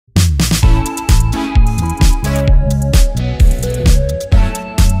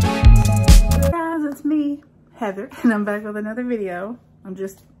Heather, and I'm back with another video. I'm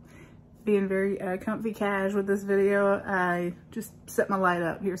just being very comfy cash with this video. I just set my light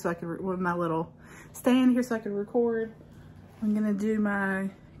up here so I can, with my little stand here so I can record. I'm gonna do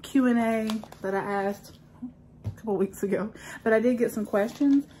my Q&A that I asked a couple weeks ago, but I did get some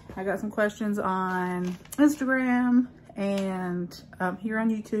questions. I got some questions on Instagram and here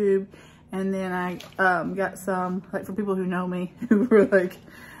on YouTube, and then I got some like from people who know me who were like,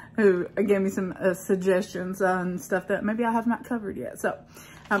 who gave me some suggestions on stuff that maybe I have not covered yet. So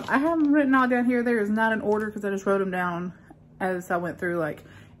I have them written all down here. There is not an order because I just wrote them down as I went through, like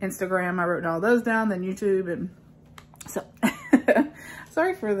Instagram. I wrote all those down, then YouTube, and so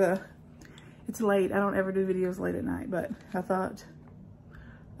sorry for the, it's late. I don't ever do videos late at night, but I thought,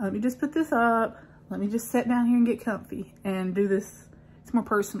 let me just put this up. Let me just sit down here and get comfy and do this. It's more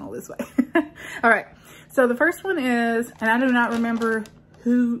personal this way. All right. So the first one is, and I do not remember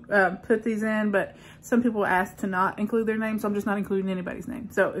who put these in, but some people asked to not include their name, so I'm just not including anybody's name.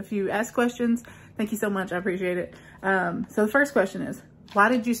 So if you ask questions, thank you so much. I appreciate it. So the first question is, why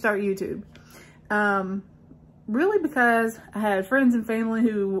did you start YouTube? Really because I had friends and family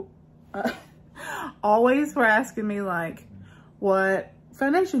who always were asking me, like, what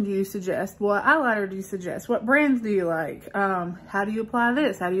foundation do you suggest? What eyeliner do you suggest? What brands do you like? How do you apply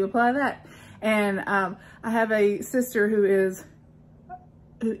this? How do you apply that? And I have a sister who is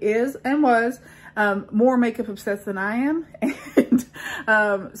and was more makeup obsessed than I am. And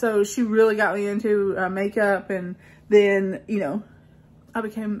so she really got me into makeup, and then, you know, I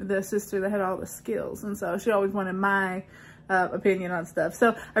became the sister that had all the skills. And so she always wanted my opinion on stuff.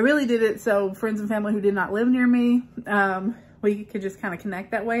 So I really did it so friends and family who did not live near me, we could just kind of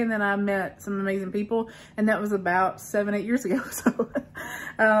connect that way. And then I met some amazing people, and that was about 7-8 years ago. So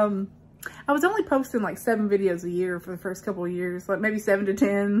I was only posting like 7 videos a year for the first couple of years, like maybe 7 to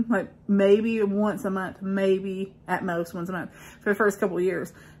 10, like maybe once a month, maybe at most once a month for the first couple of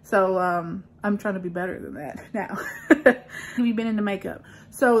years. So I'm trying to be better than that now. Have you been into makeup?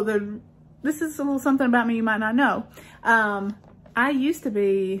 So this is a little something about me you might not know. I used to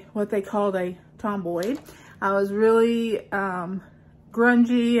be what they called a tomboy. I was really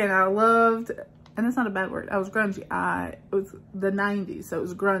grungy, and I loved, and that's not a bad word, I was grungy. It was the 90s, so it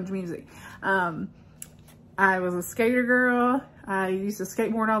was grunge music. I was a skater girl. I used to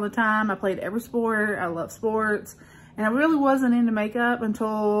skateboard all the time. I played every sport. I love sports. And I really wasn't into makeup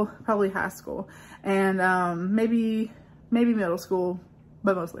until probably high school. And maybe middle school,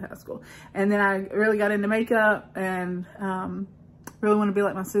 but mostly high school. And then I really got into makeup, and really want to be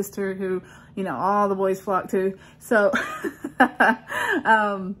like my sister who, you know, all the boys flock to. So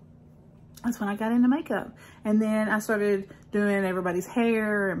that's when I got into makeup. And then I started doing everybody's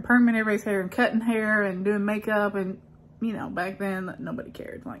hair and perming everybody's hair and cutting hair and doing makeup. And, you know, back then nobody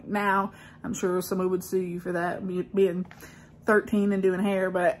cared. Like now, I'm sure someone would sue you for that, being 13 and doing hair.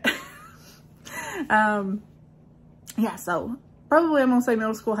 But yeah, so probably I'm gonna say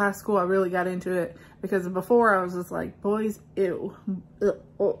middle school, high school, I really got into it, because before I was just like, boys, ew.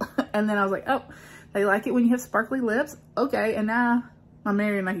 And then I was like, oh, they like it when you have sparkly lips. Okay, and now I'm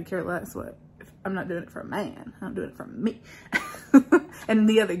married and I could care less. What if I'm not doing it for a man? I'm doing it for me and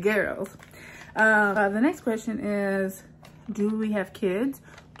the other girls. The next question is, do we have kids?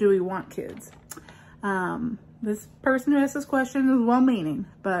 Do we want kids? This person who asked this question is well-meaning,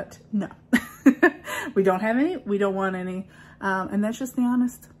 but no. We don't have any. We don't want any. And that's just the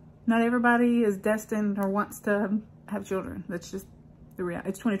honest. Not everybody is destined or wants to have children. That's just the reality.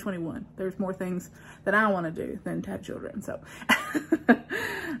 It's 2021. There's more things that I want to do than to have children. So,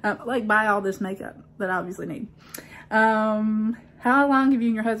 like buy all this makeup that I obviously need. How long have you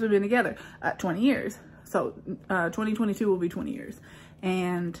and your husband been together? 20 years. So, 2022 will be 20 years.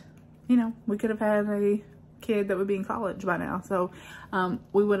 And, you know, we could have had a kid that would be in college by now. So,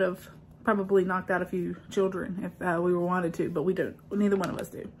 we would have probably knocked out a few children if we were wanted to, but we don't. Neither one of us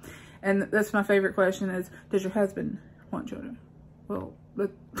do. And that's my favorite question is, does your husband want children? Well,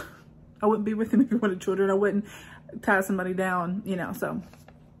 but I wouldn't be with him if he wanted children. I wouldn't tie somebody down, you know, so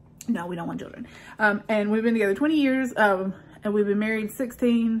no, we don't want children. And we've been together 20 years, and we've been married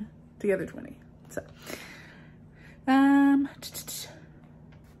 16, together 20. So,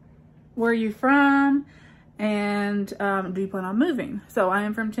 where are you from? And do you plan on moving? So I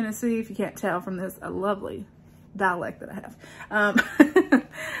am from Tennessee, if you can't tell from this lovely dialect that I have.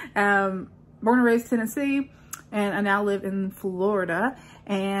 Born and raised Tennessee, and I now live in Florida,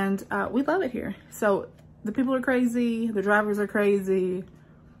 and we love it here. So the people are crazy, the drivers are crazy,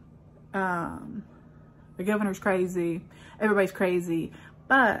 the governor's crazy, everybody's crazy,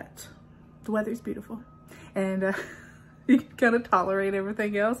 but the weather's beautiful. And you can kind of tolerate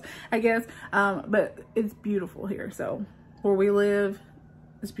everything else, I guess. But it's beautiful here. So where we live,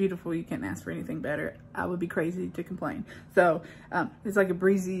 it's beautiful. You can't ask for anything better. I would be crazy to complain. So it's like a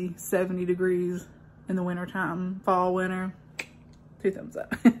breezy 70 degrees in the wintertime, fall, winter. 2 thumbs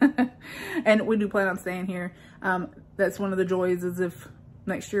up. And we do plan on staying here. That's one of the joys, is if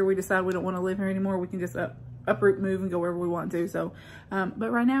next year we decide we don't want to live here anymore, we can just uproot, move, and go wherever we want to. So,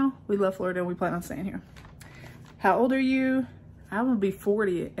 but right now we love Florida and we plan on staying here. How old are you? I will be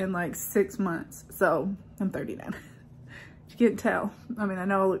 40 in like 6 months. So I'm 39. You can't tell. I mean, I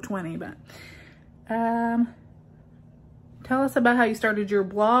know I look 20, but tell us about how you started your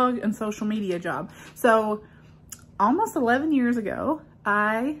blog and social media job. So almost 11 years ago,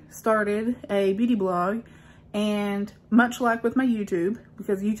 I started a beauty blog, and much like with my YouTube,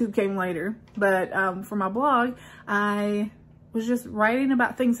 because YouTube came later, but for my blog, I was just writing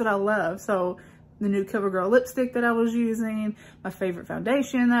about things that I love. So the new CoverGirl lipstick that I was using, my favorite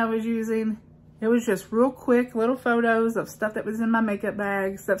foundation that I was using. It was just real quick little photos of stuff that was in my makeup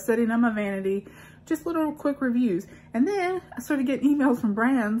bag, stuff sitting on my vanity, just little quick reviews. And then I started getting emails from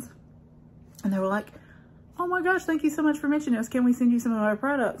brands, and they were like, oh my gosh, thank you so much for mentioning us. Can we send you some of our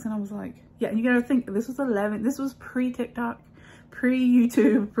products? And I was like, yeah. And you gotta think, this was pre-TikTok,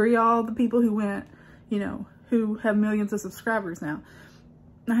 pre-YouTube, pre all the people who went, you know, who have millions of subscribers now.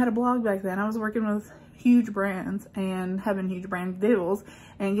 I had a blog back then. I was working with huge brands and having huge brand deals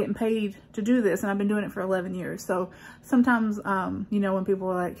and getting paid to do this. And I've been doing it for 11 years. So sometimes, you know, when people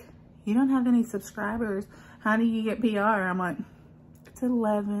are like, you don't have any subscribers, how do you get PR? I'm like, it's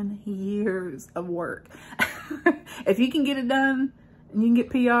 11 years of work. If you can get it done and you can get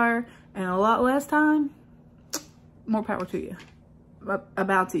PR in a lot less time, more power to you.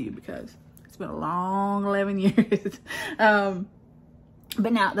 About to you, because it's been a long 11 years.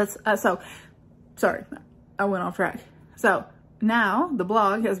 But now that's, sorry, I went off track. So now the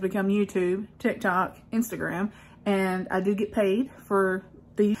blog has become YouTube, TikTok, Instagram, and I do get paid for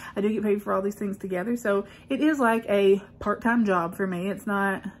all these things together. So it is like a part-time job for me. It's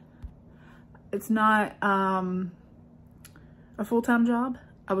not a full-time job.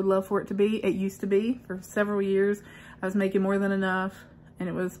 I would love for it to be. It used to be. For several years, I was making more than enough, and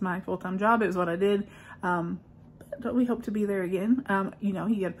it was my full-time job. It was what I did. But we hope to be there again. You know,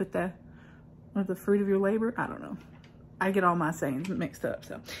 you got to put the fruit of your labor. I don't know. I get all my sayings mixed up.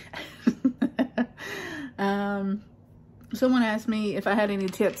 So, someone asked me if I had any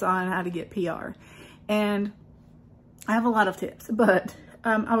tips on how to get PR, and I have a lot of tips. But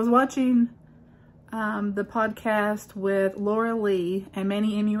I was watching the podcast with Laura Lee and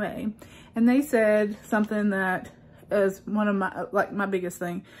Manny MUA, and they said something that is one of my biggest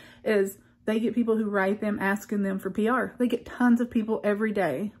thing is they get people who write them asking them for PR. They get tons of people every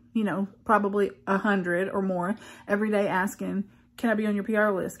day, you know, probably 100 or more every day asking, can I be on your PR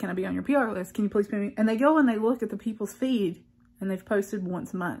list? Can I be on your PR list? Can you please pay me? And they go and they look at the people's feed, and they've posted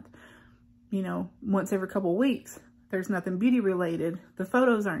once a month, you know, once every couple of weeks. There's nothing beauty related. The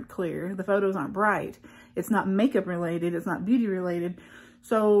photos aren't clear. The photos aren't bright. It's not makeup related. It's not beauty related.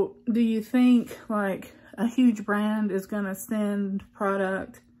 So do you think like a huge brand is going to send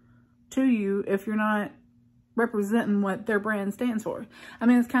product to you if you're not representing what their brand stands for? I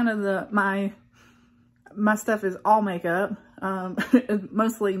mean, it's kind of my stuff is all makeup,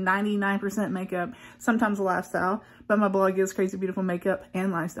 mostly 99% makeup, sometimes lifestyle, but my blog is Crazy Beautiful Makeup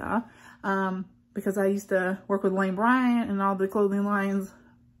and Lifestyle, because I used to work with Lane Bryant and all the clothing lines,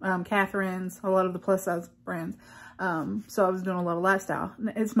 Catherine's, a lot of the plus size brands. So I was doing a lot of lifestyle.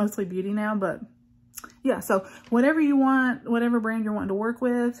 It's mostly beauty now, but yeah, so whatever you want, whatever brand you're wanting to work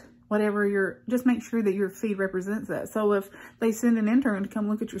with, just make sure that your feed represents that. So if they send an intern to come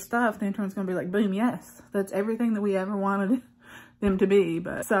look at your stuff, the intern's going to be like, boom, yes, that's everything that we ever wanted them to be.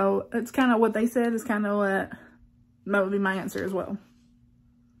 But so it's kind of what they said is kind of that would be my answer as well.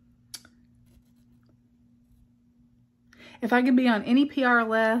 If I could be on any PR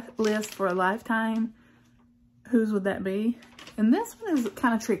list for a lifetime, whose would that be? And this one is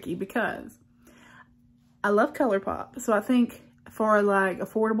kind of tricky because I love ColourPop. So I think for like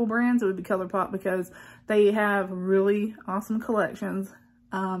affordable brands, it would be ColourPop because they have really awesome collections.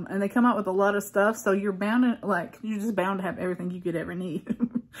 And they come out with a lot of stuff. So you're just bound to have everything you could ever need.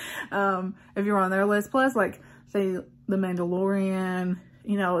 If you're on their list. Plus, like, say, The Mandalorian,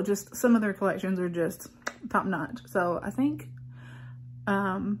 you know, just some of their collections are just top notch. So I think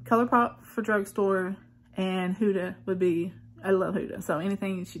ColourPop for drugstore and Huda would be, I love Huda. So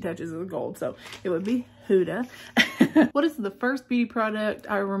anything she touches is gold. So it would be Huda. What is the first beauty product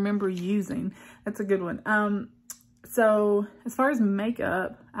I remember using? That's a good one. So as far as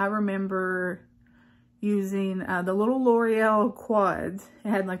makeup, I remember using the little L'Oreal quads. It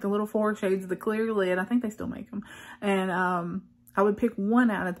had like the little 4 shades of the clear lid. I think they still make them. And I would pick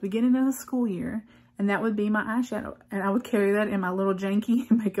one out at the beginning of the school year, and that would be my eyeshadow. And I would carry that in my little janky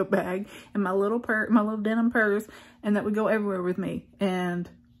makeup bag and my little denim purse, and that would go everywhere with me. And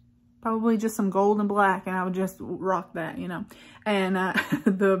probably just some gold and black, and I would just rock that, you know. And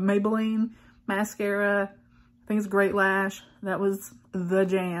the Maybelline mascara, I think it's Great Lash, that was the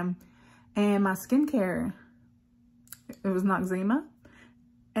jam. And my skincare, it was Noxzema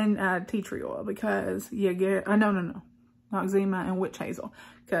and tea tree oil, because you get, no, Noxzema and witch hazel,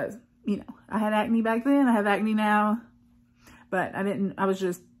 because, you know, I had acne back then, I have acne now, but I was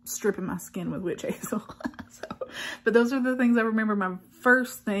just stripping my skin with witch hazel. But those are the things I remember, my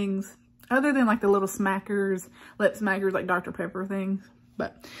first things, other than like the little smackers, lip smackers, like Dr. Pepper things.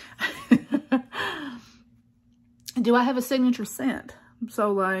 But do I have a signature scent?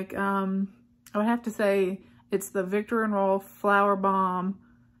 So like, I would have to say it's the Victor and Rolf Flower Bomb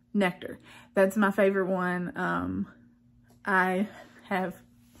Nectar. That's my favorite one. I have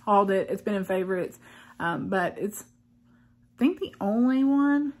hauled it. It's been in favorites, but it's, I think, the only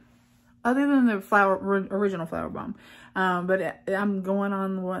one other than the original Flower Bomb. But I'm going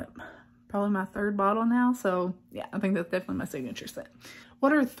on probably my 3rd bottle now. So yeah, I think that's definitely my signature scent.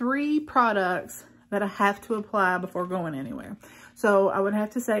 What are 3 products that I have to apply before going anywhere? So I would have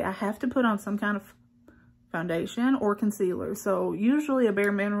to say I have to put on some kind of foundation or concealer. So usually a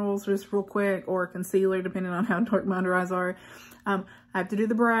Bare Minerals just real quick, or a concealer depending on how dark my under eyes are. I have to do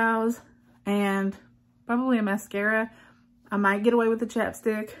the brows and probably a mascara. I might get away with the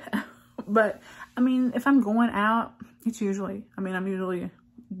chapstick, but I mean, if I'm going out, it's usually, I mean, I'm usually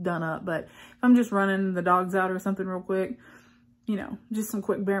done up, but if I'm just running the dogs out or something real quick, you know, just some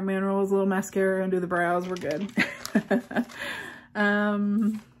quick Bare Minerals, a little mascara, and do the brows, we're good.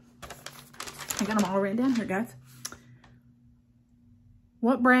 I got them all written down here, guys.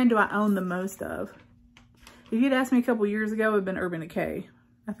 What brand do I own the most of? If you'd asked me a couple years ago, it would have been Urban Decay.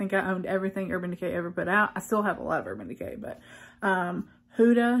 I think I owned everything Urban Decay ever put out. I still have a lot of Urban Decay, but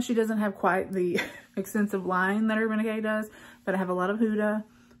Huda, she doesn't have quite the extensive line that Urban Decay does, but I have a lot of Huda,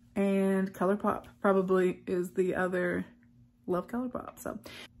 and ColourPop probably is the other. Love ColourPop. So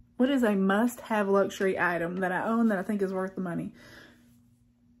what is a must-have luxury item that I own that I think is worth the money?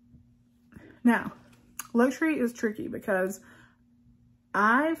 Now, luxury is tricky because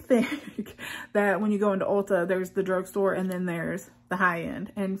I think that when you go into Ulta, there's the drugstore and then there's the high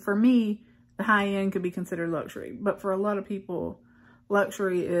end. And for me, the high end could be considered luxury. But for a lot of people,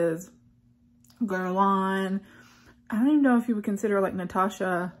 luxury is Guerlain. I don't even know if you would consider like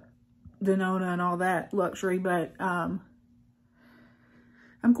Natasha Denona and all that luxury, but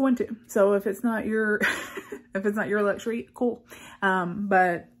I'm going to. So if it's not your if it's not your luxury, cool.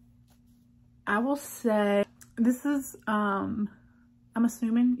 But I will say this is I'm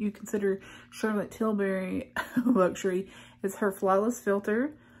assuming you consider Charlotte Tilbury luxury. It's her Flawless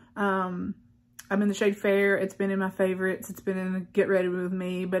Filter. I'm in the shade Fair. It's been in my favorites. It's been in the Get Ready With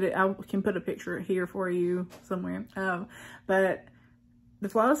Me, but I can put a picture here for you somewhere. But the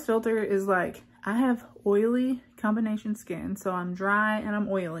Flawless Filter is like, I have oily combination skin, so I'm dry and I'm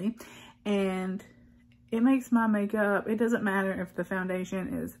oily, and it makes my makeup, it doesn't matter if the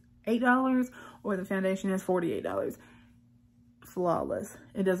foundation is $8 or the foundation is $48. Flawless.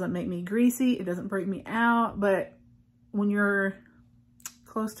 It doesn't make me greasy, it doesn't break me out, but when you're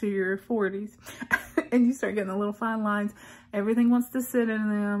close to your 40s and you start getting the little fine lines, everything wants to sit in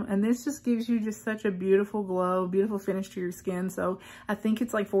them, and this just gives you just such a beautiful glow, beautiful finish to your skin. So I think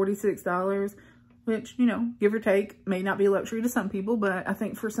it's like $46, which, you know, give or take, may not be a luxury to some people, but I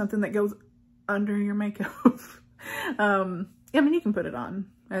think for something that goes under your makeup, I mean, you can put it on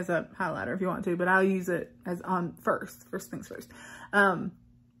as a highlighter if you want to, but I'll use it as on first things first.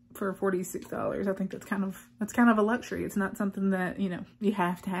 For $46, I think that's kind of a luxury. It's not something that, you know, you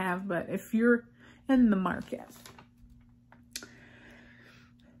have to have, but if you're in the market.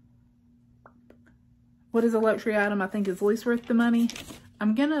 What is a luxury item I think is least worth the money?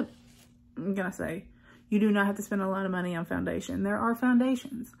 I'm gonna say you do not have to spend a lot of money on foundation. There are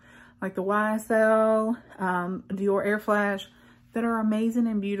foundations like the YSL, Dior Air Flash that are amazing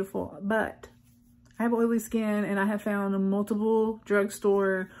and beautiful, but I have oily skin and I have found multiple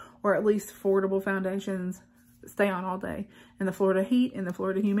drugstore or at least affordable foundations stay on all day in the Florida heat, in the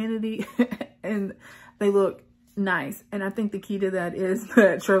Florida humidity, and they look nice. And I think the key to that is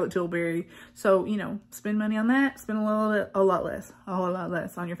that Charlotte Tilbury. So, you know, spend money on that, spend a lot less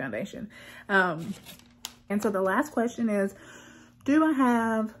on your foundation. And so the last question is, do I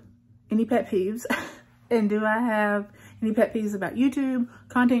have any pet peeves? And do I have any pet peeves about YouTube,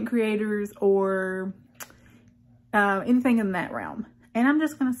 content creators, or anything in that realm. And I'm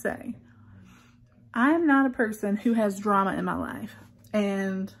just going to say, I am not a person who has drama in my life.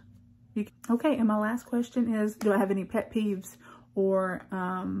 And okay, and my last question is, do I have any pet peeves or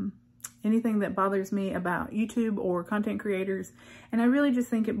anything that bothers me about YouTube or content creators? And I really just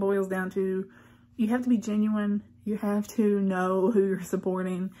think it boils down to, you have to be genuine. You have to know who you're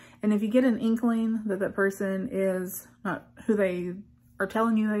supporting. And if you get an inkling that that person is not who they are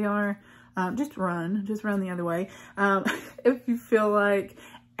telling you they are, just run the other way. If you feel like,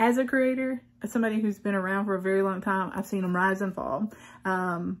 as a creator, as somebody who's been around for a very long time, I've seen them rise and fall.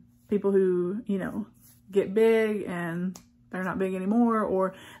 People who, you know, get big and they're not big anymore,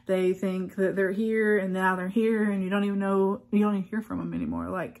 or they think that they're here and now they're here and you don't even know, you don't even hear from them anymore.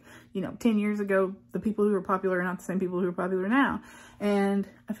 Like, you know, 10 years ago, the people who were popular are not the same people who are popular now. And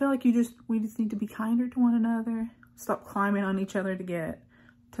I feel like we just need to be kinder to one another. Stop climbing on each other to get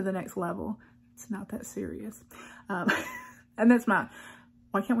to the next level. It's not that serious. And that's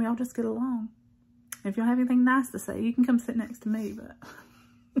why can't we all just get along? If you don't have anything nice to say, you can come sit next to me, but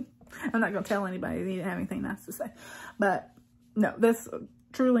I'm not going to tell anybody you need to have anything nice to say. But no, that's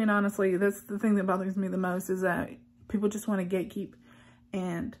truly and honestly, that's the thing that bothers me the most, is that people just want to gatekeep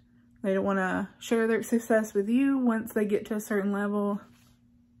and they don't want to share their success with you once they get to a certain level.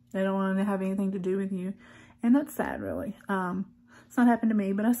 They don't want to have anything to do with you. And that's sad, really. It's not happened to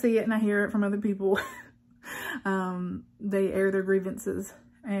me, but I see it and I hear it from other people. They air their grievances,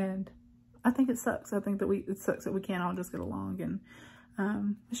 and I think it sucks. I think that it sucks that we can't all just get along,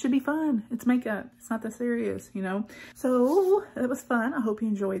 and it should be fun. It's makeup. It's not that serious, you know? So it was fun. I hope you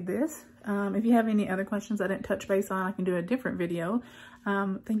enjoyed this. If you have any other questions I didn't touch base on, I can do a different video.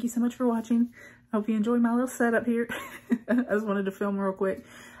 Thank you so much for watching. I hope you enjoyed my little setup here. I just wanted to film real quick.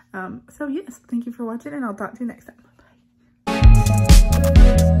 So yes, thank you for watching, and I'll talk to you next time.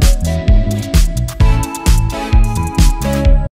 Bye.